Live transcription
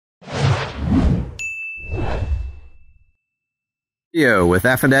With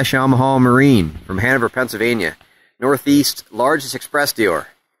S Yamaha and Marine from Hanover, Pennsylvania, Northeast largest express dealer.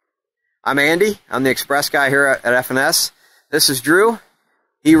 I'm Andy. I'm the express guy here at FNS. This is Drew.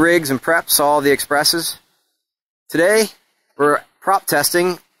 He rigs and preps all the expresses. Today we're prop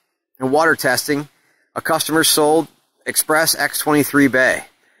testing and water testing a customer sold Xpress X23 bay.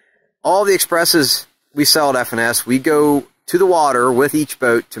 All the expresses we sell at FNS, we go to the water with each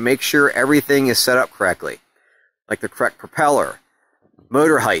boat to make sure everything is set up correctly, like the correct propeller,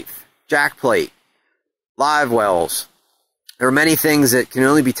 motor height, jack plate, live wells. There are many things that can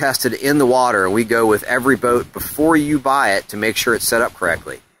only be tested in the water, and we go with every boat before you buy it to make sure it's set up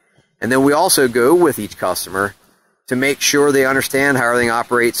correctly. And then we also go with each customer to make sure they understand how everything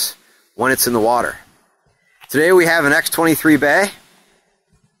operates when it's in the water. Today we have an X23 bay,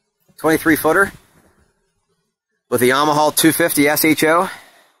 23 footer, with a Yamaha 250 SHO.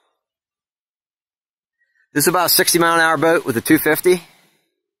 This is about a 60 mile an hour boat with a 250.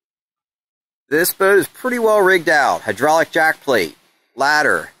 This boat is pretty well rigged out. Hydraulic jack plate,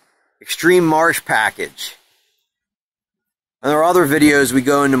 ladder, extreme marsh package. And there are other videos we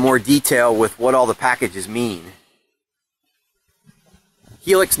go into more detail with what all the packages mean.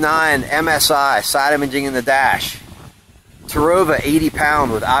 Helix 9 MSI, side imaging in the dash. Tarova 80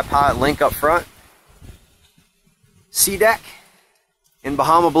 pound with iPod link up front. Sea deck in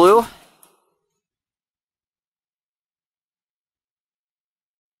Bahama blue.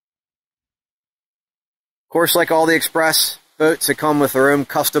 Of course, like all the Xpress boats, that come with their own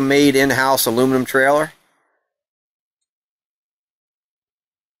custom-made in-house aluminum trailer.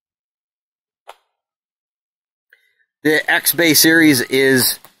 The X Bay series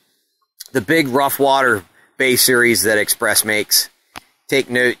is the big rough water bay series that Xpress makes. Take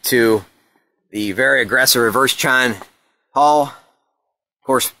note to the very aggressive reverse chine hull. Of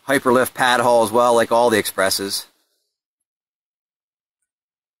course, hyperlift pad hull as well, like all the Xpresses.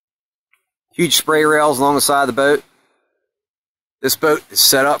 Huge spray rails along the side of the boat. This boat is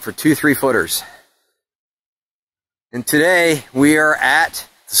set up for 2 3-footers. And today we are at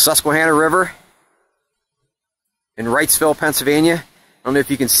the Susquehanna River in Wrightsville, Pennsylvania. I don't know if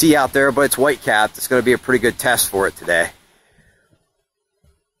you can see out there, but it's white capped. It's going to be a pretty good test for it today.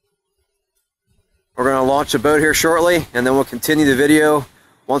 We're going to launch the boat here shortly, and then we'll continue the video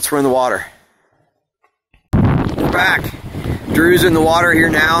once we're in the water. We're back. Drew's in the water here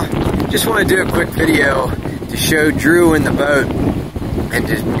now. Just want to do a quick video to show Drew in the boat and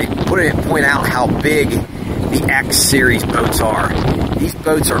to point out how big the X series boats are. These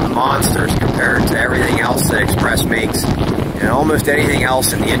boats are monsters compared to everything else that Xpress makes and almost anything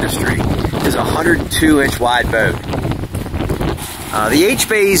else in the industry. This is a 102-inch wide boat. The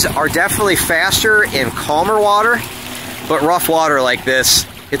H-bays are definitely faster in calmer water, but rough water like this,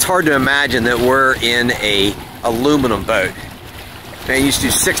 it's hard to imagine that we're in a aluminum boat. They used to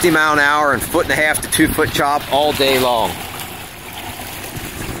do 60 mile an hour and 1.5 to 2 foot chop all day long.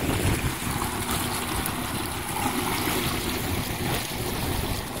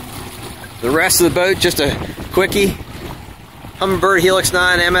 The rest of the boat, just a quickie. Humminbird Helix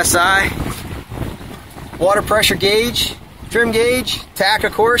 9 MSI. Water pressure gauge, trim gauge, tack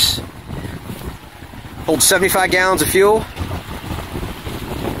of course. Holds 75 gallons of fuel.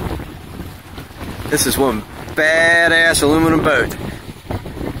 This is one badass aluminum boat.